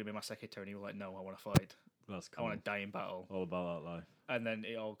 no, you're gonna be my secretary. And he was like, no, I want to fight. That's cool. I want to die in battle. All about that life. And then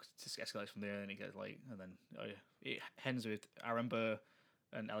it all just escalates from there. And it gets like, and then it ends with Aaron Burr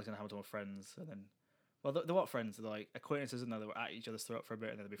and Alexander Hamilton were friends. And then, well, they weren't friends. They're like acquaintances, and then they were at each other's throat for a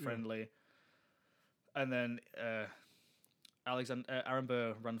bit, and then they'd be friendly. And then Aaron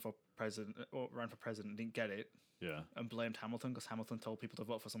Burr ran for president, didn't get it. Yeah. And blamed Hamilton because Hamilton told people to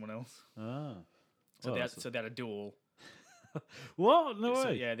vote for someone else. So they had a duel. What? No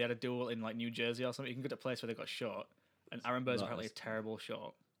way. Yeah, they had a duel in like New Jersey or something. You can go to a place where they got shot, and Aaron Burr's apparently a terrible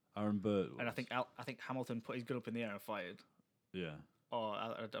shot. Aaron Burr. And I think Hamilton put his gun up in the air and fired. Yeah. Or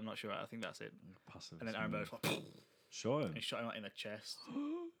I'm not sure. I think that's it. Passive. And then Aaron Burr shot him. And he shot him in the chest.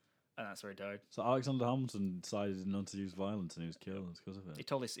 And that's where he died. So Alexander Hamilton decided not to use violence, and he was killed because of it. He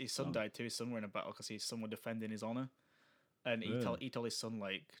told his son died too. His son were in a battle because his son was defending his honor, and he told his son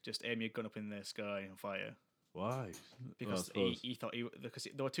like, just aim your gun up in the sky and fire. Why? Because he thought because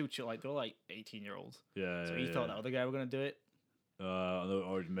there were two they were like 18-year-olds. Yeah. So he thought that other guy were gonna do it. They were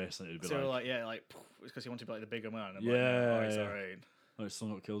already missing it. So like it's because he wanted to be like the bigger man. And it's alright. Oh, his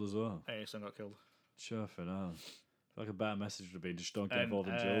son got killed as well. Hey, his son got killed. Sure, for now. Like a better message would have been just don't get involved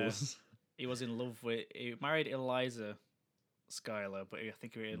in duels. He was in love with. He married Eliza Schuyler, but I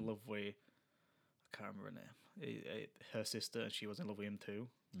think he was in love with. I can't remember her name. Her sister, and she was in love with him too.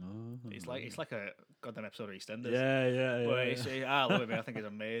 Oh, it's like a goddamn episode of EastEnders. Yeah. I love it, man. I think it's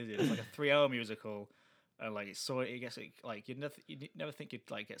amazing. It's like a 3-hour musical, and like you never think you'd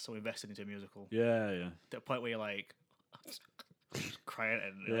like get so invested into a musical. Yeah. To the point where you're like crying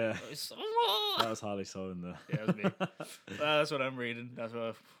and that was hardly so in there. Yeah, it was me. That's what I'm reading. That's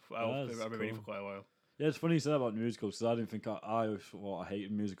what I've been reading for quite a while. Yeah, it's funny you said about musicals because I didn't think I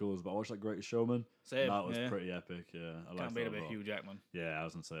hated musicals, but I watched like Greatest Showman. Same. That was pretty epic. Yeah, I can't beat a bit Hugh Jackman. Yeah, I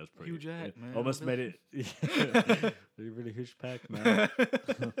was gonna say it was pretty. Hugh Jackman almost made it. Really huge pack, man.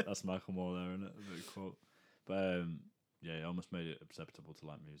 That's Michael Moore there, isn't it? A bit quote. But yeah, it almost made it acceptable to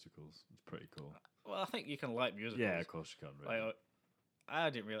like musicals. It's pretty cool. Well, I think you can like musicals. Yeah, of course you can. Really. Like, I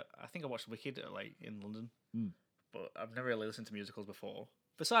didn't really. I think I watched Wicked like in London, but I've never really listened to musicals before.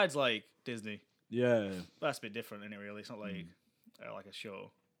 Besides, like Disney. Yeah. That's a bit different, isn't it? Really, it's not like like a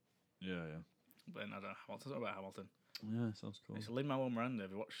show. Yeah. But I don't know. Hamilton. What about Hamilton? Yeah, sounds cool. It's Lin-Manuel Miranda.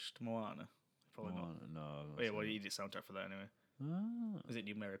 Have you watched Moana? Probably not. No. Well, you did soundtrack for that anyway. Is it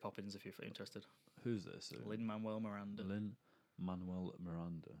New Mary Poppins? If you're interested. Who's this? Lin-Manuel Miranda. Lin-Manuel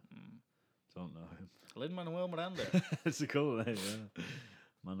Miranda. Don't know him. Lin-Manuel Miranda. It's a cool name, yeah.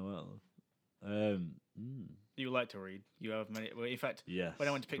 Manuel. You like to read. You have many. Well, in fact, yes, when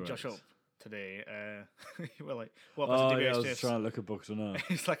I went to pick Josh up today, you were like, "What was I was trying to look at books or not.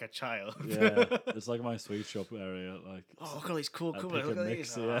 He's like a child. Yeah, it's like my sweet shop area. Like, look at all these cool covers. Look at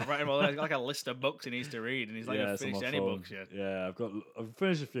these. Right, well, like a list of books he needs to read, and he's like, "I've finished any books yet." Yeah, I've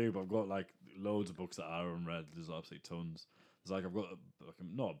finished a few, but I've got like loads of books that are unread. There's absolutely tons. It's like I've got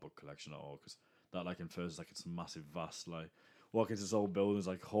not a book collection at all because that like infers like it's a massive vast like. Walk into this old building, there's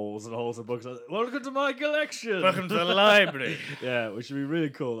like holes and holes of books. Like, welcome to my collection. Welcome to the library. Yeah, which would be really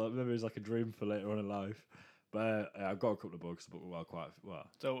cool. That maybe it's like a dream for later on in life. But I've got a couple of books, but quite well.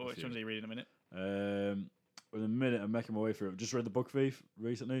 So which ones are you reading in a minute? In a minute, I'm making my way through it. Just read The Book Thief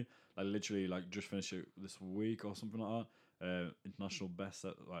recently. Like literally, like just finished it this week or something like international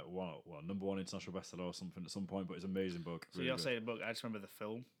bestseller, like number one international bestseller or something at some point. But it's an amazing book. So you're saying the book? I just remember the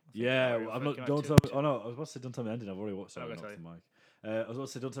film. Yeah, I'm not. Don't tell me. Oh no, I was about to say don't tell me the ending. I've already watched it. I was about to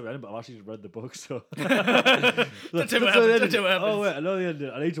say don't tell me the ending, but I've actually read the book. So don't tell me what happens. Oh wait, I know the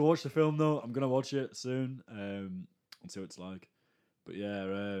ending. I need to watch the film though. I'm gonna watch it soon. And see what it's like. But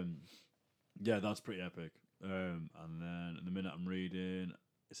yeah, that's pretty epic. And then in the minute I'm reading,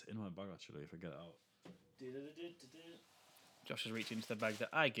 it's in my bag actually. If I get it out. Josh is reaching into the bag that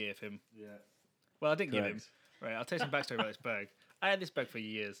I gave him. Yeah. Well, I didn't give him. Right, I'll tell you some backstory about this bag. I had this bag for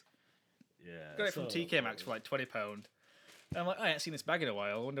years. Yeah. Got it from TK Maxx for like £20. And I'm like, I ain't seen this bag in a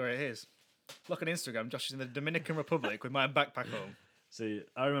while. I wonder where it is. Look on Instagram. Josh is in the Dominican Republic with my backpack home. See,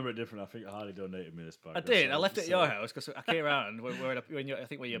 I remember it different. I think Harley donated me this bag. I did. I left it at your house because I came around when your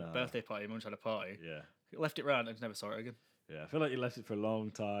birthday party, Mum's had a party. Yeah. Left it round and just never saw it again. Yeah, I feel like you left it for a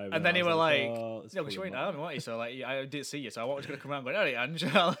long time. And then you were like, no, because you ain't at home, weren't you? So like, I didn't see you, so I was going to come around and go, alright, Ange.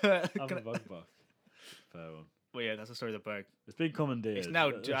 Have a bag back. Fair one. Well, yeah, that's the story of the bag. It's been commandeered. It's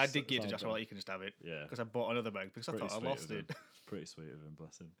now, I did give it to Josh, well, you can just have it. Yeah. Because I bought another bag because I thought I lost it. It's pretty sweet of him,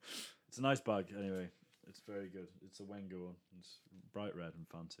 bless him. It's a nice bag, anyway. It's very good. It's a Wenger one. It's bright red and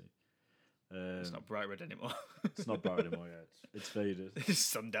fancy. It's not bright red anymore. It's not bright anymore yet. It's faded. It's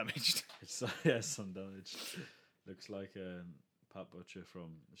sun damaged. Sun damaged. Looks like Pat Butcher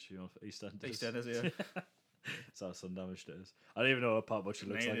from EastEnders. EastEnders, yeah. That's how sun damaged it is. I don't even know what Pat Butcher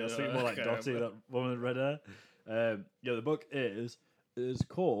looks like. I was thinking more like Dottie, that woman with red hair. The book is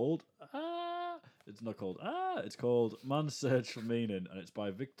called. It's not called. It's called Man's Search for Meaning, and it's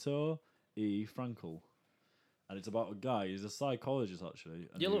by Viktor E. Frankl. And it's about a guy. He's a psychologist, actually.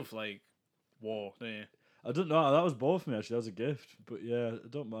 You love like war, don't you? I don't know. That was both for me, actually. That was a gift. But yeah, I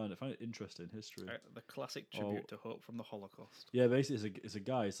don't mind. I find it interesting, history. The classic tribute to hope from the Holocaust. Yeah, basically, it's a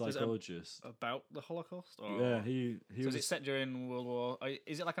guy, a psychologist. About the Holocaust? Or? Yeah, he was... is it set during World War...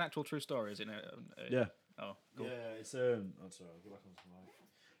 Is it like an actual true story? Is it yeah. Oh, cool. Yeah, it's... I'm sorry, I'll go back on some mic.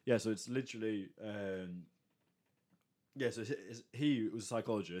 Yeah, so it's literally... so he was a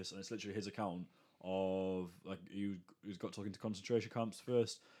psychologist, and it's literally his account of like he got talking to concentration camps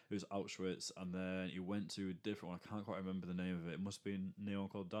first. It was Auschwitz, and then he went to a different one. I can't quite remember the name of it. It must be neon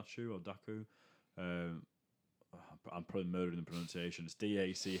called Dachu or Daku. I'm probably murdering the pronunciation. It's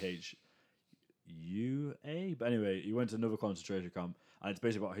Dachua. But anyway, he went to another concentration camp, and it's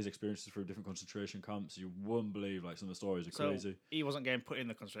basically about his experiences through different concentration camps. You wouldn't believe like some of the stories are crazy. He wasn't getting put in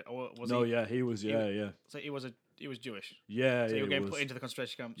the concentration. He was. Yeah. So he was Jewish. Yeah, so you were getting put into the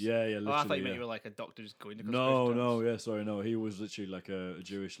concentration camps. Yeah, literally. I thought you meant you were like a doctor just going to concentration camps. No. He was literally like a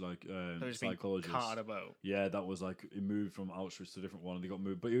Jewish psychologist. Carted about. Yeah, that was like he moved from Auschwitz to a different one, and they got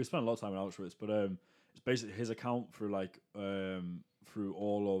moved. But he spent a lot of time in Auschwitz. But it's basically his account through through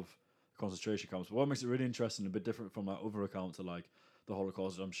all of the concentration camps. But what makes it really interesting, a bit different from like other accounts of like the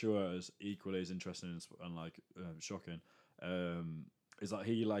Holocaust, I'm sure is equally as interesting and like shocking. Is that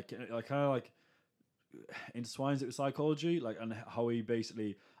he like kind of like intertwines it with psychology, like, and how he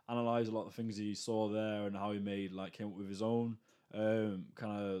basically analysed a lot of things he saw there, and how he came up with his own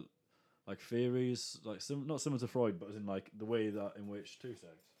kind of like theories, like not similar to Freud, but as in like the way that in which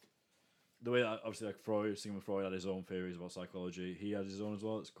the way that obviously like Sigmund Freud had his own theories about psychology, he had his own as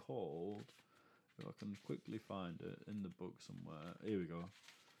well. It's called, if I can quickly find it in the book somewhere. Here we go.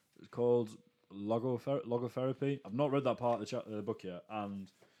 It's called Logotherapy. I've not read that part of the book yet,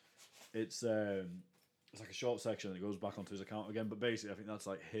 and it's like a short section that goes back onto his account again. But basically, I think that's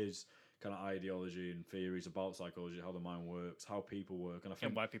like his kind of ideology and theories about psychology, how the mind works, how people work, and I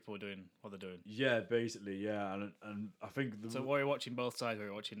think why people are doing what they're doing. Yeah, basically, yeah, and I think so. While you're watching both sides, where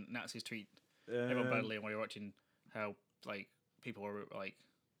you're watching Nazis treat everyone badly, and while you're watching how like people are like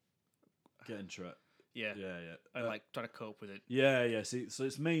getting trapped. Yeah, and like trying to cope with it. Yeah. See, so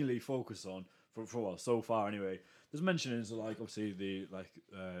it's mainly focused on for so far anyway. There's mentionings of like obviously the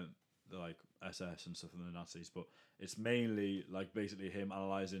SS and stuff and the Nazis, but it's mainly like basically him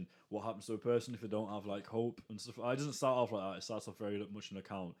analysing what happens to a person if they don't have like hope and stuff. It doesn't start off like that. It starts off very much an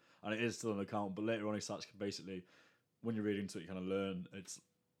account, and it is still an account, but later on it starts basically, when you're reading into it, you kind of learn I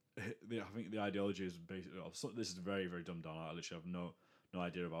think the ideology is basically, this is very, very dumbed down. I literally have no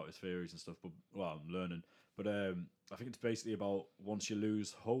idea about his theories and stuff, but I'm learning. But I think it's basically about once you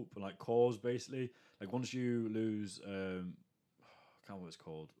lose hope and like cause, basically, like once you lose I can't remember what it's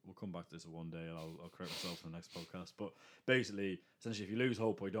called. We'll come back to this one day, and I'll correct myself in the next podcast. But basically, essentially, if you lose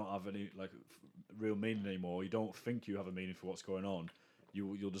hope or you don't have any like real meaning anymore, you don't think you have a meaning for what's going on,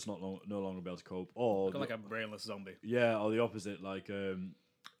 you'll just no longer be able to cope. Or like a brainless zombie. Yeah, or the opposite. Like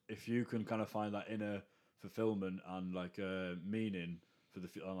if you can kind of find that inner fulfillment and like meaning for the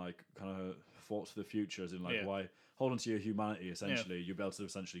like kind of thoughts for the future, as in like why hold on to your humanity. Essentially, you'll be able to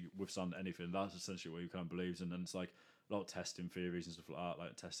essentially withstand anything. That's essentially what he kind of believes in, and it's like a lot of testing theories and stuff like that,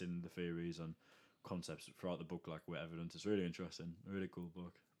 like testing the theories and concepts throughout the book, like with evidence. It's really interesting, a really cool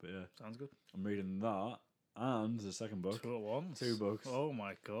book. But yeah, sounds good. I'm reading that, and the second book. 2 at once. 2 books. Oh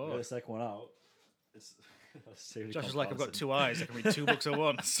my god! The second one out. It's Josh is like, I've got 2 eyes. I can read 2 books at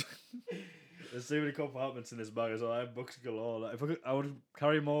once. There's too many compartments in this bag as well. I have books galore. Like, if I would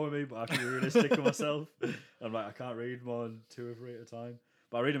carry more with me, but I have to be realistic with myself. I'm like, I can't read more than 2 or 3 at a time.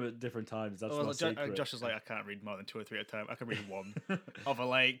 But I read them at different times. That's my secret. Josh is like, I can't read more than 2 or 3 at a time. I can read one.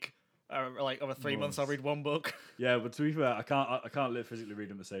 Over 3 months, I'll read 1 book. Yeah, but to be fair, I can't physically read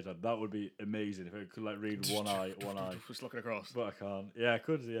them at the same time. That would be amazing if I could like read one eye. Just looking across. But I can't. Yeah, I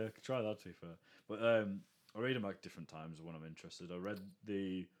could. Yeah, I could try that. To be fair, but I read them at different times when I'm interested. I read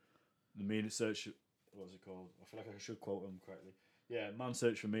the Meaning Search. What was it called? I feel like I should quote them correctly. Yeah, Man's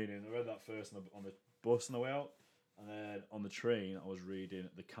Search for Meaning. I read that first on the bus on the way out, and then on the train I was reading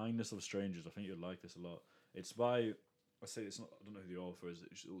The Kindness of Strangers. I think you'd like this a lot. It's by I don't know who the author is.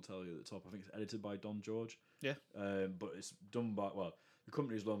 It will tell you at the top. I think it's edited by Don George. Yeah. But it's done by the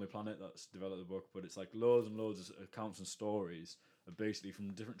company is Lonely Planet that's developed the book, but it's like loads and loads of accounts and stories, basically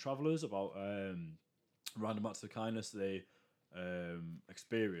from different travellers about random acts of kindness they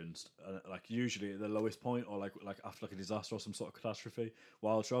experienced, like usually at the lowest point or like after like a disaster or some sort of catastrophe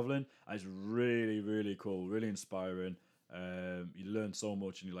while traveling. And it's really, really cool, really inspiring. You learn so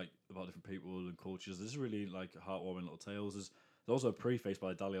much, and you like about different people and cultures. There's really like heartwarming little tales. There's also a preface by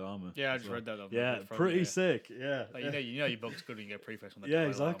the Dalai Lama. Yeah, I just read that. Yeah, pretty sick. Yeah, like, you know your book's good when you get a preface from the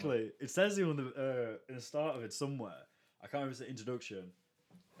Dalai Lama. Exactly. It says in the start of it somewhere. I can't remember if it's the introduction.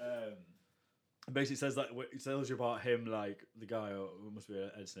 Basically says that it tells you about him, like the guy, or it must be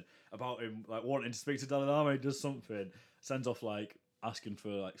Edison, about him like wanting to speak to Dalai Lama. He does something, sends off like asking for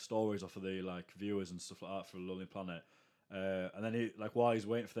like stories off of the like viewers and stuff like that for Lonely Planet. And then he like while he's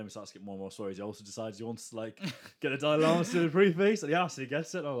waiting for them to start to get more and more stories, he also decides he wants to like get a Dalai Lama to do the preface, and he asks, and he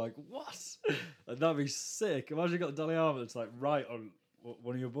gets it. And I'm like, what? And that'd be sick. Imagine you got the Dalai Lama that's like right on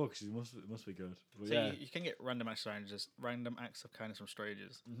one of your books. It must be good. But so yeah, you can get random acts of kindness from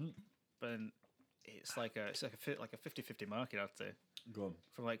strangers, but then it's like a 50-50 market, I'd say. Go on.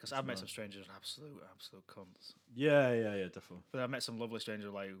 From like, because I've met some strangers, absolute cunts. Yeah, definitely. But I've met some lovely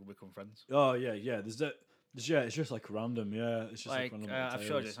strangers like who become friends. Oh yeah. It's just like random. Yeah, it's just like random. I've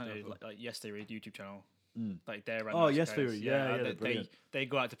showed you like Yes Theory YouTube channel. Like they're random. Oh, Yes Theory. Yeah. They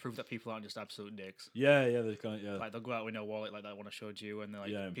go out to prove that people aren't just absolute dicks. Yeah. They kind of Like they'll go out with no wallet like that one I showed you, and they're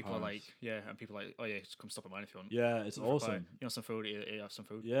like people are like and people are like, oh yeah, just come stop at mine if you want. Yeah, it's awesome. You want some food? You have some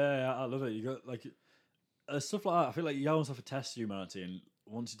food. Yeah, I love it. You got like stuff like that. I feel like you almost have to test humanity, and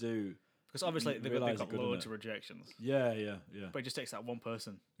once you do, because obviously they've got loads of rejections. Yeah. But it just takes that one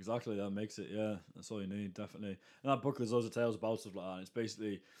person. Exactly, that makes it. Yeah, that's all you need, definitely. And that book, there's loads of tales about stuff like that. And it's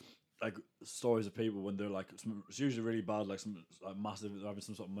basically like stories of people when they're like, it's usually really bad, like some like massive, they're having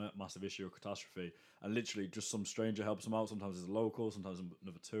some sort of massive issue or catastrophe, and literally just some stranger helps them out. Sometimes it's a local, sometimes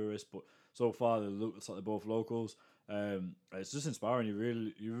another tourist, but so far it's like they're both locals. It's just inspiring.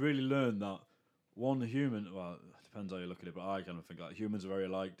 You really learn that one human. Well, it depends how you look at it, but I kind of think like humans are very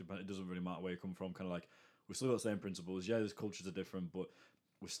alike. It doesn't really matter where you come from. Kind of like we've still got the same principles. Yeah, these cultures are different, but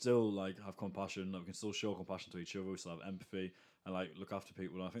we still like have compassion. Like, we can still show compassion to each other. We still have empathy and like look after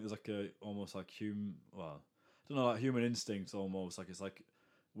people. And I think there's like almost like like human instinct almost. Like it's like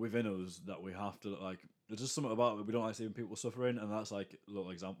within us that we have to like. There's just something about it. We don't like seeing people suffering, and that's like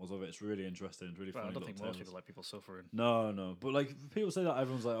little examples of it. It's really interesting. It's really funny. I don't think most people like people suffering. No. But like people say that,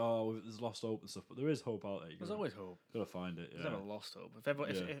 everyone's like, oh, there's lost hope and stuff. But there is hope out there. There's always hope. Gotta find it. There's never lost hope.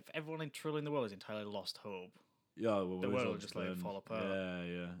 If everyone truly in the world is entirely lost hope, yeah, well, the world will just like fall apart.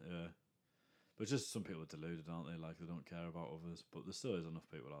 Yeah. But just some people are deluded, aren't they? Like they don't care about others. But there still is enough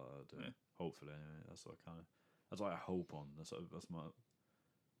people out there that do. Yeah. Hopefully, anyway. That's what I hope on. That's my.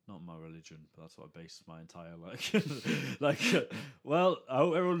 Not my religion, but that's what I base my entire well, I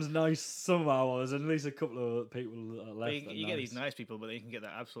hope everyone's nice somehow. There's at least a couple of people left. You get these nice people, but then you can get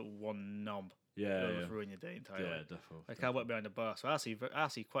that absolute one knob. Yeah, just ruin your day entirely. Yeah, definitely. Like I work behind the bar, so I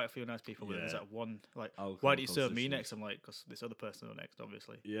see quite a few nice people. But there's that one like, why do you serve me next? I'm like, because this other person will next,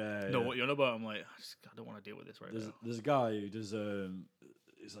 obviously. Yeah. Know what you're on about? I'm like, I don't want to deal with this right now. There's a guy who does.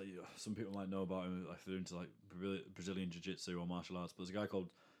 It's like some people might know about him, like if they're into like Brazilian jiu-jitsu or martial arts. But there's a guy called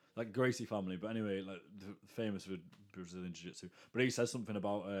like Gracie family. But anyway, like famous for Brazilian jiu-jitsu. But he says something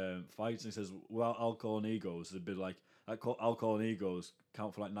about fights. And he says, well, alcohol and egos, it'd be like alcohol and egos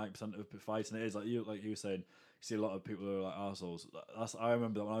count for like 90% of fights, and it is like you were saying. You see a lot of people who are like assholes. I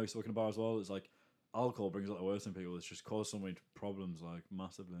remember that when I was talking about as well. It's like alcohol brings out the worst in people. It's just caused so many problems, like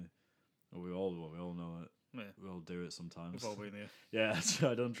massively. We all know it. Yeah. We all do it sometimes. We've all been there. Yeah, so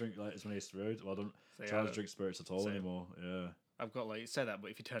I don't drink like as many spirits. Well, I don't try to drink spirits at all anymore. Yeah. I've got like said that, but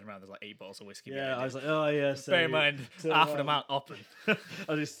if you turn around, there's like 8 bottles of whiskey. Yeah, I was like, oh yeah. Bear in mind, half of them aren't open.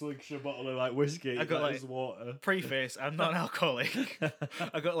 I just slicked a bottle of like whiskey. I got like water. Preface: I'm not an alcoholic.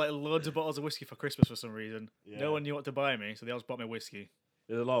 I got like loads of bottles of whiskey for Christmas for some reason. Yeah. No one knew what to buy me, so they all bought me whiskey.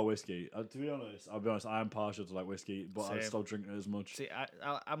 There's a lot of whiskey. To be honest, I'm partial to like whiskey, but I stop drinking it as much. See,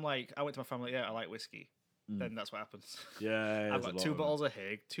 I'm like, I went to my family. Yeah, I like whiskey. Then that's what happens. Yeah, I've got 2 bottles of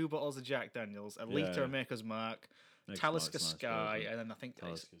Hig, 2 bottles of Jack Daniels, a litre of Maker's Mark, Talisker Sky, and then I think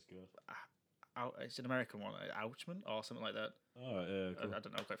Talisker's good. It's an American one, Ouchman or something like that. Oh, yeah, cool. I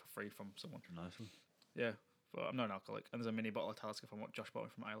don't know, I got it for free from someone. Nice one. Yeah, but I'm not an alcoholic. And there's a mini bottle of Talisker from what Josh bought me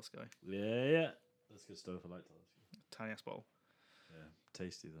from Isle Sky. Yeah. That's good stuff. I like Talisker. Tiny ass bottle. Yeah,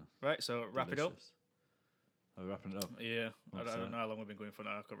 tasty though. Right, so wrap it up. Are we wrapping it up? Yeah, I don't know how long we've been going for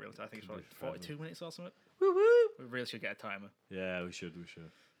now. I can't really tell. I think it's like 42 minutes or something. Woo woo! We really should get a timer. Yeah, we should.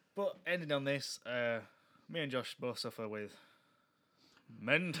 But ending on this, me and Josh both suffer with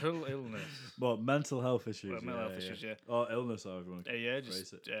mental illness. Well, mental health issues. Mental health issues, yeah. Oh, illness, however you want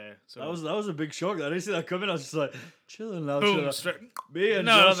to so that was a big shock. I didn't see that coming. I was just like, chilling now. Me and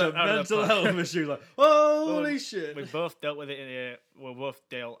Josh have mental health issues. Like, holy shit. We've both dealt with it. We're both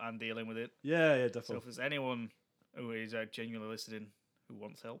dealt and dealing with it. Yeah, definitely. So if there's anyone who is genuinely listening who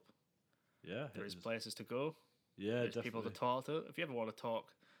wants help, there is places to go. Yeah, there's definitely. People to talk to. If you ever want to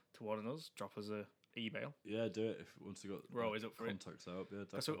talk to one of us, drop us a email. Yeah, do it. Once you got we're always up for contacts out. Yeah,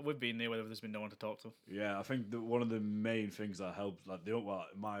 definitely. So we've been there where there's been no one to talk to. Yeah, I think that one of the main things that helps, like in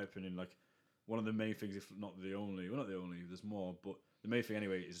my opinion, like one of the main things, if not the only, not the only, there's more, but the main thing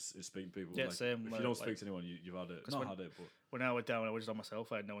anyway is speaking to people. Yeah, like, same. If you don't speak to anyone, you've had it. Not had it, but when I was down, I was just on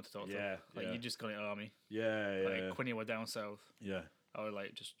myself. I had no one to talk to. Yeah, you just got it army. Yeah. When you were down south. Yeah. I was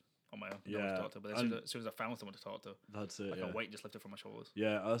like just on my own. Yeah. No one to talk to. But as soon as I found someone to talk to, that's it. a weight just lifted from my shoulders.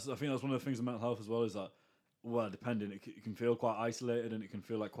 Yeah, I think that's one of the things with mental health as well is that, well, depending, it can feel quite isolated and it can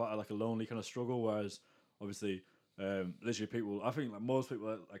feel like quite a lonely kind of struggle. Whereas, obviously, literally people, I think like most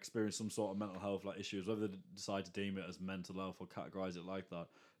people experience some sort of mental health like issues, whether they decide to deem it as mental health or categorize it like that.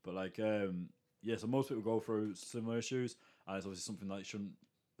 But like, so most people go through similar issues, and it's obviously something that you shouldn't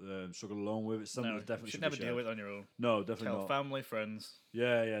struggle alone with. It's something that definitely should never deal with on your own. No, definitely tell not. Family, friends.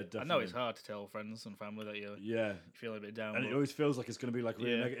 Yeah, definitely. I know it's hard to tell friends and family that you're feeling a bit down. And it always feels like it's going to be like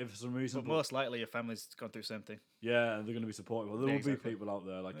really negative for some reason. But most likely your family's gone through the same thing. Yeah, and they're going to be supportive. Well, there will be people out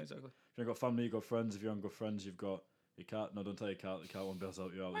there. Like, exactly. If you've got family, you've got friends. If you haven't got friends, you've got your cat. No, don't tell your cat. The cat won't be able to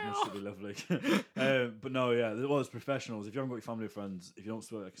help you out. It must be lovely. But no, there's professionals. If you haven't got your family or friends, if you don't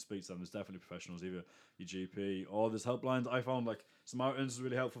speak to them, there's definitely professionals, either your GP or there's helplines. I found like Samaritans is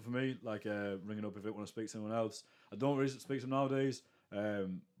really helpful for me, like ringing up if I want to speak to someone else. I don't really speak to them nowadays,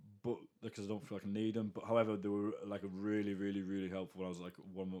 but because I don't feel like I need them. But however, they were like a really, really, really helpful when I was like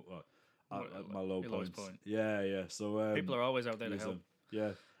at my low points. Yeah. So people are always out there to help.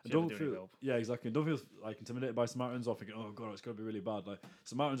 Yeah. Don't feel exactly. Don't feel like intimidated by Samaritans or thinking, oh god, it's gonna be really bad. Like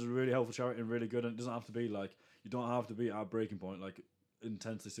Samaritans are a really helpful charity and really good, and it doesn't have to be like you don't have to be at a breaking point, like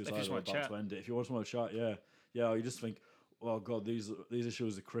intensely suicidal about to end it. If you want someone to chat, you just think, oh god, these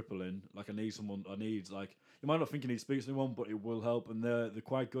issues are crippling. Like I need someone. Like you might not think you need to speak to anyone, but it will help, and they're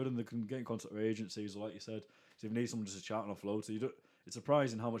quite good, and they can get in contact with agencies, like you said. So if you need someone just to chat and offload, it's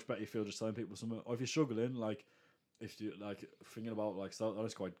surprising how much better you feel just telling people something. Or if you're struggling, like. If you like thinking about like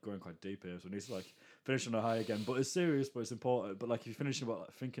going quite deep here, so we need to like finish on a high again. But it's serious, but it's important. But like if you're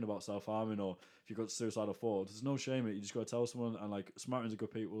thinking about self-harming or if you've got suicidal thoughts, there's no shame in it. You just got to tell someone. And like Samaritans are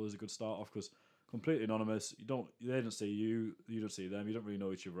good people. Is a good start off because completely anonymous. They don't see you. You don't see them. You don't really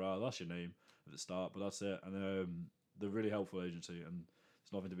know each other. That's your name at the start, but that's it. And they're really helpful agency, and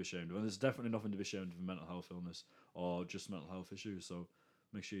there's nothing to be ashamed of. And there's definitely nothing to be ashamed of in mental health illness or just mental health issues. So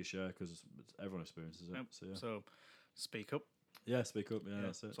make sure you share because everyone experiences it. Yep. So speak up. Yeah, speak up. Yeah,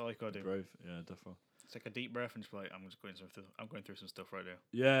 that's it. That's all you gotta do. Brave. Yeah, definitely. Take a deep breath and just be like, I'm going through some stuff right now.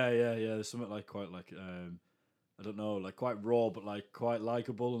 Yeah. There's something like quite like I don't know, like quite raw, but like quite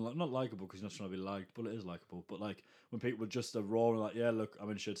likable and like not likable because you're not trying to be liked, but it is likable. But like when people just are raw and like, yeah, look,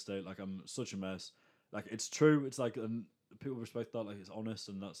 I'm in shit state. Like I'm such a mess. Like it's true. It's like and people respect that. Like it's honest,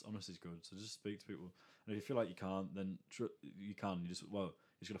 and that's honesty is good. So just speak to people. And if you feel like you can't, then you can. You just you're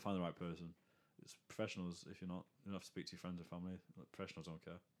just gonna find the right person. It's professionals. If you don't have to speak to your friends or family. Professionals don't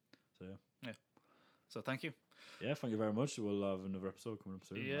care. So yeah. So thank you. Yeah, thank you very much. We'll have another episode coming up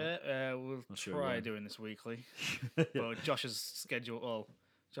soon. Yeah, we'll try doing this weekly. But Josh's schedule. Well,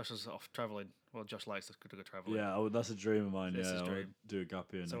 Josh is off travelling. Well, Josh likes to go travelling. Yeah, that's a dream of mine. This is I'll dream. do a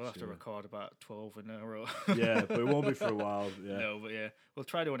gap year. So we'll have to record about 12 in a row. Yeah, but it won't be for a while. Yeah. No, but yeah, we'll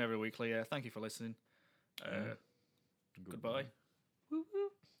try doing every weekly. Yeah, thank you for listening. Goodbye. Woo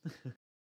woo.